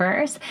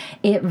universe,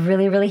 it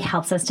really, really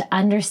helps us to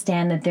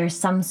understand that there's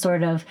some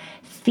sort of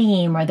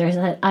theme or there's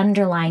an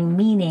underlying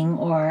meaning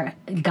or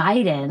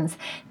guidance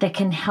that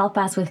can help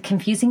us with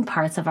confusing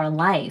parts of our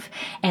life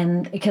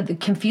and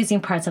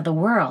confusing parts of the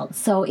world.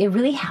 So it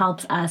really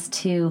helps us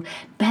to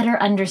better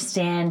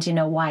understand,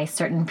 why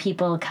certain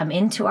people come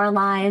into our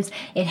lives.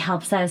 It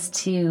helps us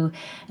to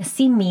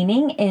see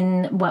meaning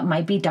in what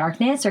might be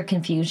darkness or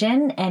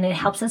confusion, and it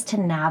helps us to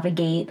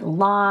navigate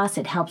loss.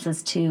 It helps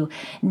us to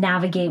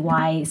navigate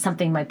why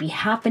something might be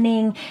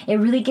happening. It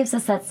really gives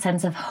us that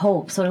sense of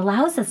hope. So it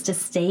allows us to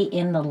stay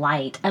in the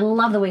light. I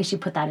love the way she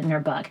put that in her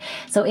book.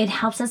 So it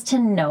helps us to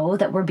know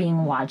that we're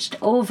being watched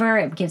over.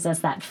 It gives us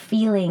that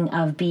feeling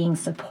of being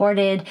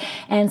supported.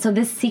 And so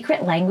this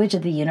secret language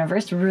of the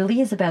universe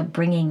really is about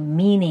bringing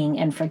meaning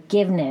and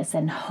forgiveness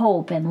and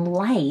hope and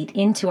light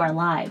into our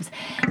lives.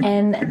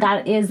 And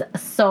that is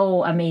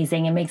so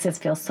amazing. It makes us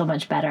feel so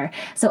much better.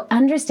 So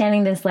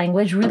understanding this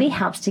language really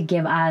helps to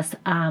give us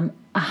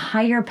a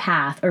higher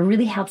path, or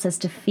really helps us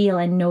to feel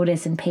and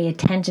notice and pay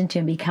attention to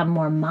and become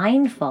more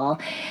mindful,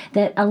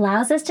 that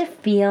allows us to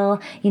feel,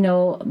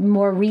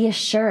 more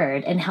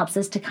reassured and helps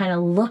us to kind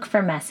of look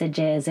for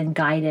messages and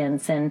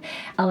guidance, and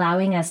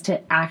allowing us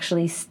to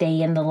actually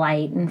stay in the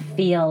light and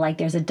feel like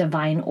there's a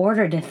divine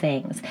order to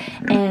things.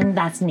 And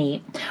that's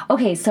neat.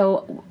 Okay,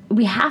 so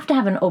we have to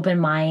have an open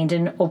mind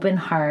and open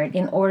heart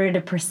in order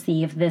to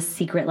perceive this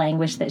secret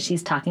language that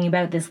she's talking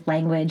about, this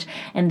language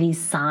and these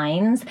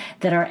signs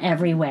that are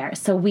everywhere.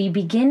 So we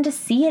begin to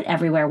see it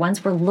everywhere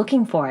once we're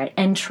looking for it.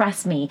 And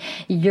trust me,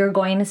 you're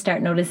going to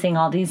start noticing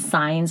all these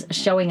signs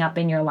showing up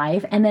in your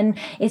life. And then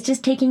it's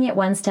just taking it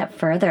one step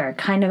further,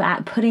 kind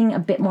of putting a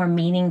bit more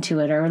meaning to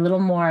it, or a little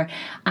more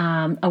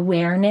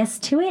awareness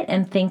to it,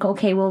 and think,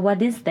 okay, well,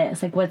 what is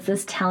this? Like, what's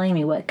this telling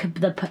me? What could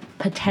the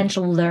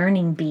potential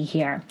learning be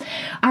here?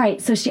 All right,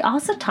 so she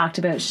also talked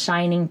about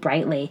shining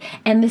brightly.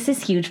 And this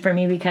is huge for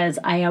me because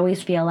I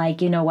always feel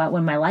like,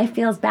 when my life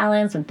feels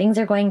balanced, when things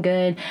are going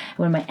good,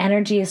 when my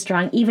energy is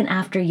strong, even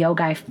after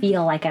yoga, I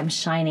feel like I'm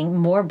shining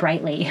more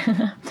brightly.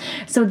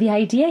 So the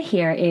idea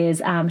here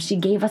is she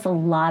gave us a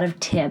lot of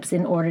tips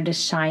in order to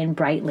shine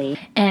brightly.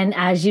 And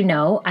as you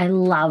know, I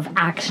love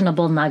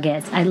actionable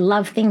nuggets. I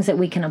love things that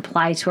we can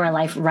apply to our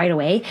life right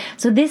away.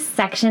 So this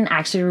section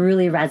actually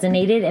really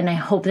resonated, and I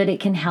hope that it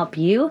can help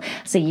you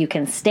so you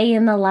can stay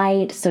in the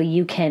light, so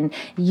you can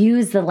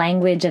use the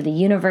language of the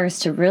universe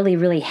to really,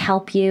 really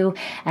help you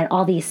at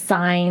all these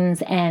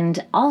signs,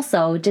 and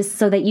also just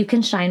so that you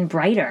can shine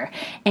brighter.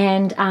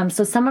 And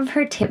so some of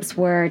her tips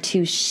were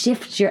to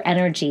shift your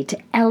energy, to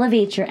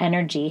elevate your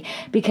energy,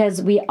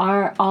 because we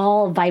are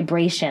all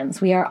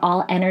vibrations. We are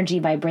all energy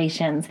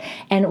vibrations.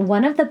 And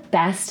one of the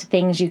best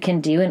things you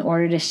can do in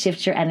order to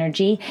shift your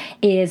energy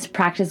is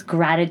practice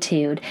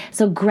gratitude.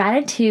 So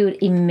gratitude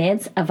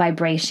emits a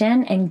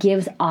vibration and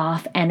gives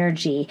off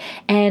energy.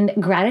 And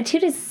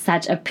gratitude is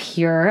such a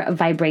pure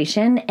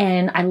vibration.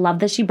 And I love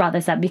that she brought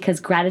this up, because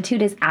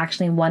gratitude is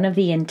actually one of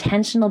the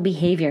intentional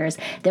behaviors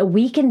that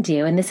we can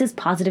do. And this is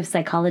positive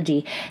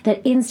psychology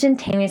that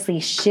instantaneously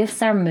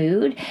shifts our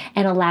mood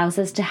and allows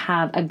us to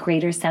have a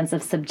greater sense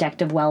of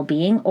subjective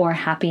well-being or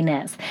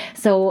happiness.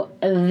 So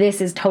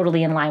this is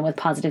totally in line with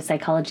positive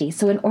psychology.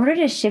 So in order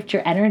to shift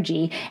your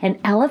energy and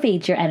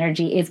elevate your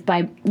energy is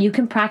you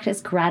can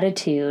practice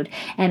gratitude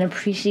and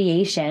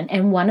appreciation.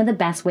 And one of the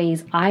best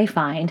ways I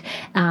find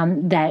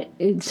that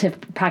to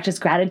practice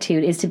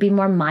gratitude is to be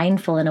more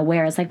mindful and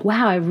aware. It's like,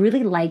 wow, I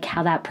really like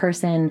how that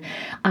person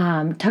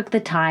took the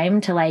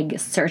time to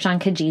search on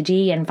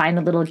Kijiji and find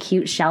a little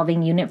cute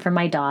shelving unit for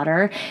my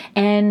daughter.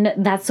 And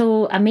that's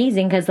so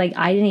amazing because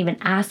I didn't even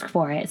ask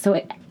for it.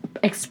 So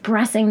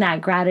expressing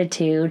that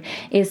gratitude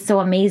is so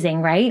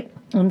amazing, right?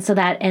 And so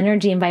that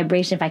energy and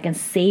vibration, if I can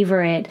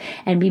savor it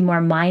and be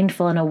more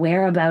mindful and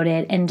aware about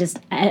it, and just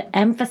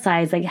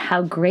emphasize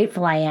how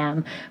grateful I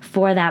am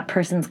for that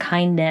person's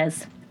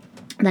kindness,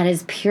 that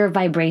is pure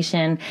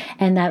vibration,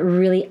 and that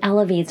really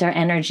elevates our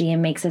energy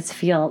and makes us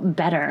feel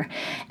better.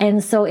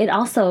 And so it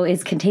also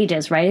is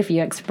contagious, right? If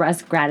you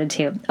express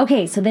gratitude.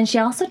 Okay, so then she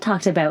also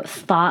talked about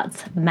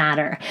thoughts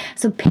matter.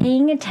 So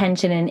paying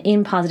attention, and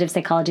in positive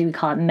psychology, we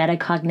call it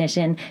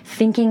metacognition,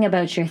 thinking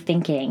about your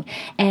thinking.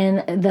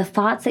 And the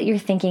thoughts that you're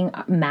thinking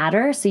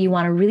matter. So you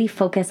want to really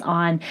focus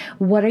on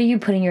what are you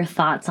putting your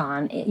thoughts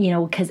on,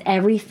 because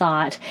every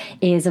thought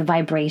is a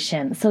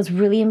vibration. So it's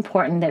really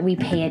important that we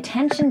pay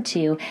attention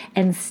to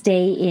and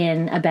stay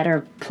in a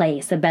better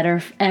place,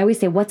 I always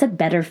say, what's a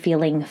better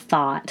feeling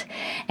thought?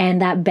 And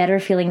that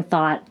better feeling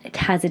thought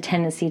has a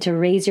tendency to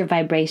raise your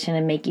vibration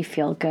and make you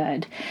feel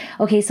good.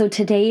 Okay, so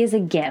today is a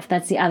gift.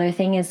 That's the other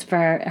thing, is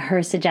for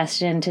her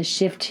suggestion to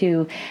shift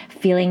to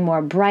feeling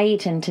more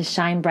bright and to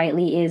shine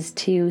brightly, is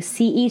to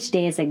see each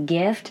day as a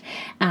gift,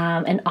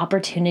 an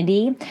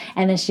opportunity.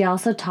 And then she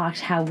also talked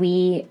how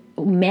we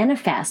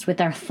manifest with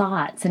our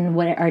thoughts and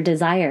what our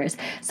desires.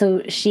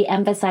 So she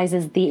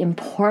emphasizes the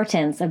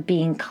importance of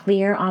being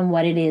clear on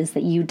what it is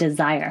that you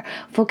desire.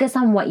 Focus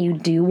on what you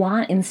do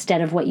want instead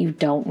of what you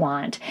don't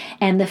want,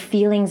 and the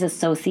feelings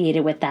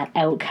associated with that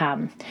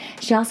outcome.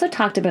 She also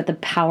talked about the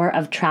power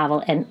of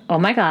travel, and oh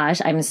my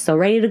gosh, I'm so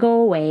ready to go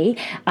away.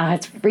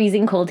 It's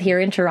freezing cold here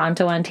in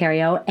Toronto,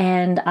 Ontario,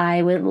 and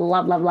I would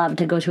love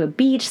to go to a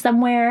beach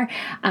somewhere,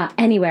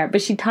 anywhere.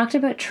 But she talked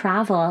about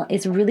travel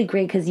is really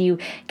great because you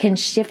can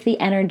shift the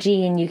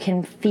energy and you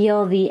can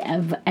feel the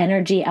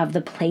energy of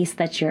the place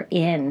that you're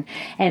in.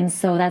 And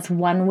so that's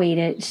one way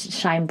to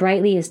shine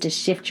brightly, is to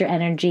shift your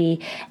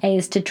energy,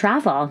 is to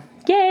travel.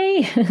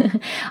 Yay!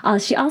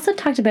 She also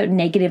talked about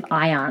negative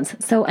ions.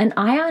 So an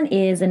ion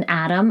is an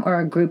atom or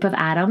a group of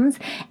atoms,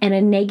 and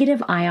a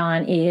negative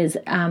ion is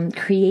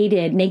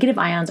negative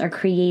ions are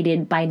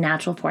created by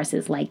natural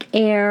forces like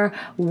air,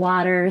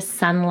 water,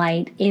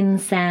 sunlight,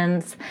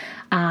 incense,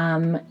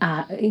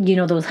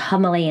 those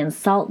Himalayan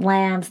salt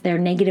lamps. They're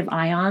negative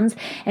ions.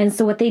 And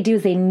so what they do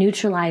is they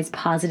neutralize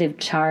positive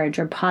charge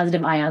or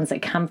positive ions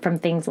that come from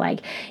things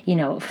like,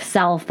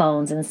 cell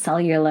phones and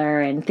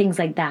cellular and things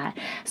like that.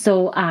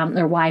 So,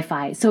 or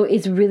Wi-Fi. So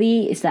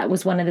that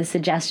was one of the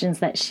suggestions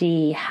that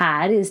she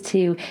had, is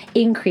to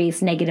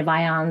increase negative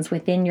ions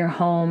within your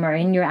home or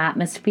in your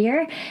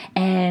atmosphere,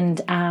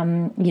 and,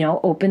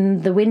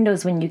 open the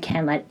windows when you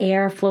can, let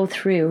air flow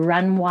through,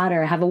 run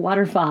water, have a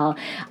waterfall,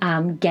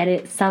 get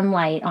it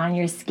sunlight on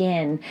your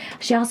skin.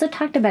 She also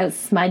talked about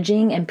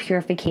smudging and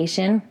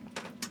purification.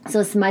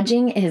 So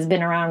smudging has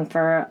been around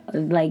for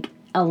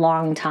a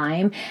long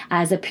time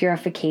as a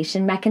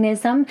purification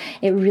mechanism.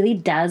 It really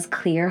does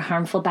clear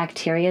harmful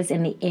bacteria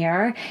in the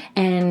air,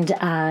 and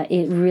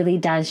it really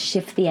does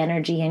shift the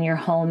energy in your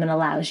home and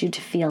allows you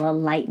to feel a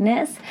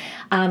lightness.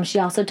 She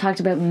also talked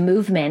about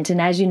movement,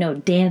 and as you know,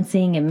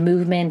 dancing and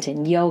movement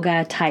and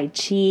yoga, Tai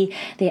Chi,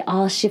 they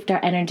all shift our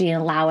energy and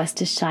allow us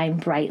to shine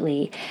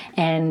brightly.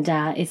 And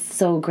it's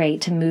so great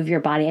to move your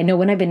body. I know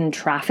when I've been in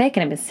traffic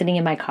and I've been sitting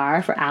in my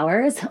car for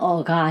hours,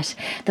 oh gosh,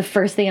 the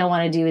first thing I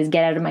want to do is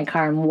get out of my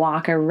car and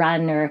walk or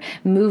run or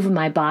move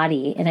my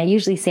body. And I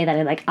usually say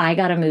that I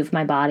gotta move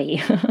my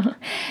body.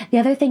 The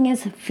other thing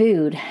is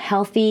food,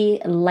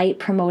 healthy, light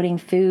promoting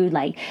food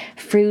like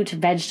fruit,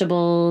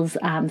 vegetables,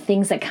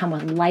 things that come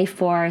with life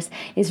force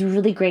is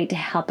really great to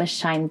help us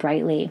shine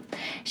brightly.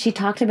 She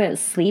talked about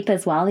sleep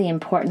as well, the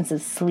importance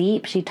of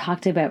sleep. She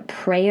talked about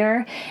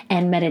prayer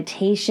and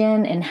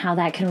meditation and how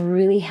that can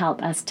really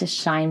help us to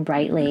shine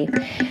brightly.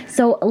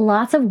 So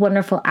lots of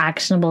wonderful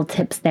actionable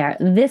tips there.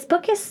 This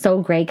book is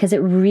so great because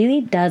it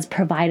really does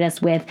provide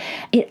us with,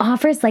 it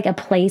offers like a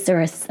place or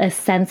a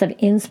sense of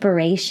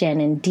inspiration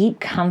and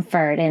deep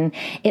comfort. And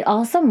it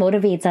also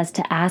motivates us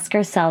to ask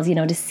ourselves,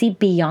 to see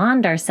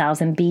beyond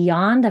ourselves and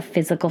beyond the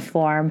physical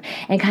form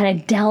and kind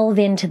of delve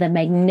into the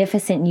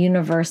magnificent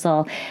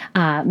universal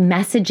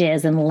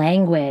messages and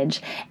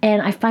language.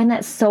 And I find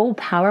that so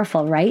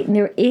powerful, right? And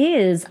there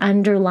is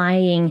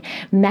underlying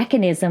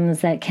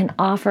mechanisms that can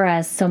offer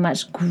us so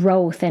much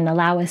growth and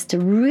allow us to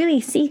really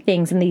see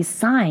things in these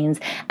signs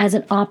as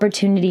an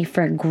opportunity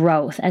for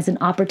growth, as an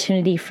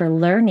opportunity for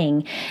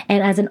learning,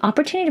 and as an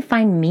opportunity to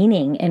find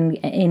meaning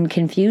in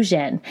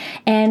confusion.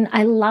 And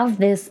I love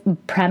this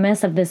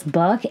premise of this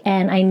book,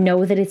 and I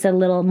know that it's a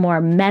little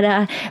more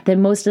meta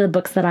than most of the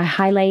books that I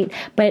highlight,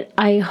 but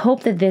I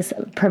hope that this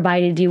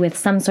provided you with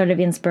some sort of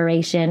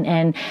inspiration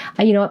and,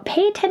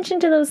 pay attention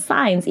to those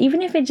signs,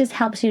 even if it just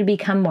helps you to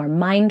become more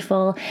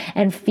mindful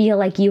and feel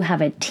like you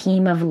have a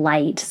team of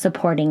light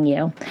supporting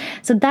you.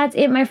 So that's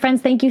it, my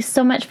friends. Thank you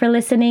so much for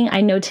listening.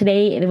 I know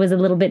today it was a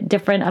little bit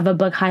different of a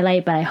book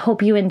highlight, but I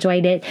hope you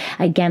enjoyed it.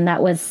 Again,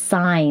 that was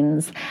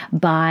Signs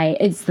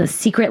it's The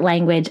Secret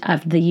Language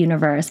of the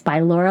Universe by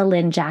Laura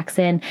Lynn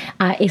Jackson.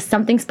 If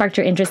something sparked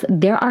your interest,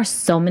 there are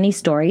so many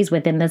stories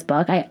within this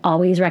book. I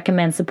always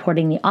recommend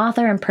supporting the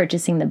author and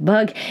purchasing the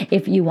book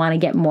if you want to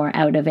get more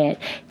out of it.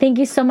 Thank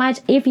you so much.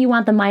 If you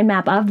want the mind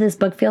map of this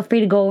book, feel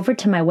free to go over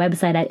to my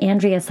website at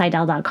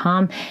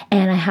andreaseidel.com,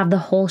 and I have the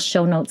whole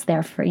show notes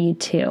there for you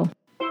too.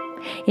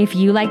 If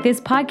you like this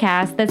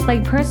podcast that's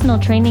like personal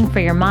training for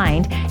your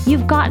mind,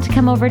 you've got to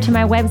come over to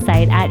my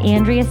website at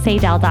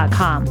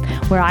andreaseidel.com,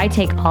 where I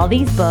take all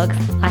these books,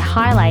 I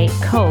highlight,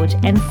 coach,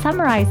 and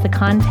summarize the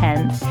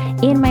contents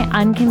in my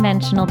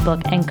unconventional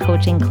book and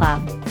coaching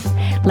club.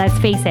 Let's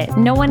face it,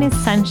 no one is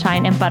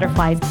sunshine and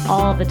butterflies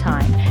all the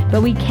time,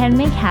 but we can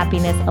make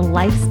happiness a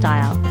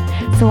lifestyle.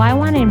 So I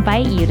want to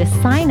invite you to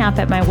sign up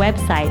at my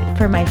website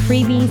for my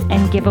freebies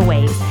and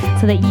giveaways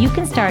so that you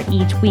can start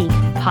each week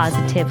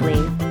positively.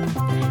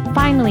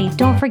 Finally,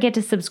 don't forget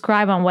to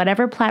subscribe on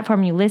whatever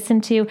platform you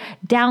listen to,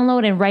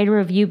 download and write a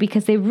review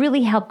because they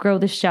really help grow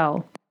the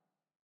show.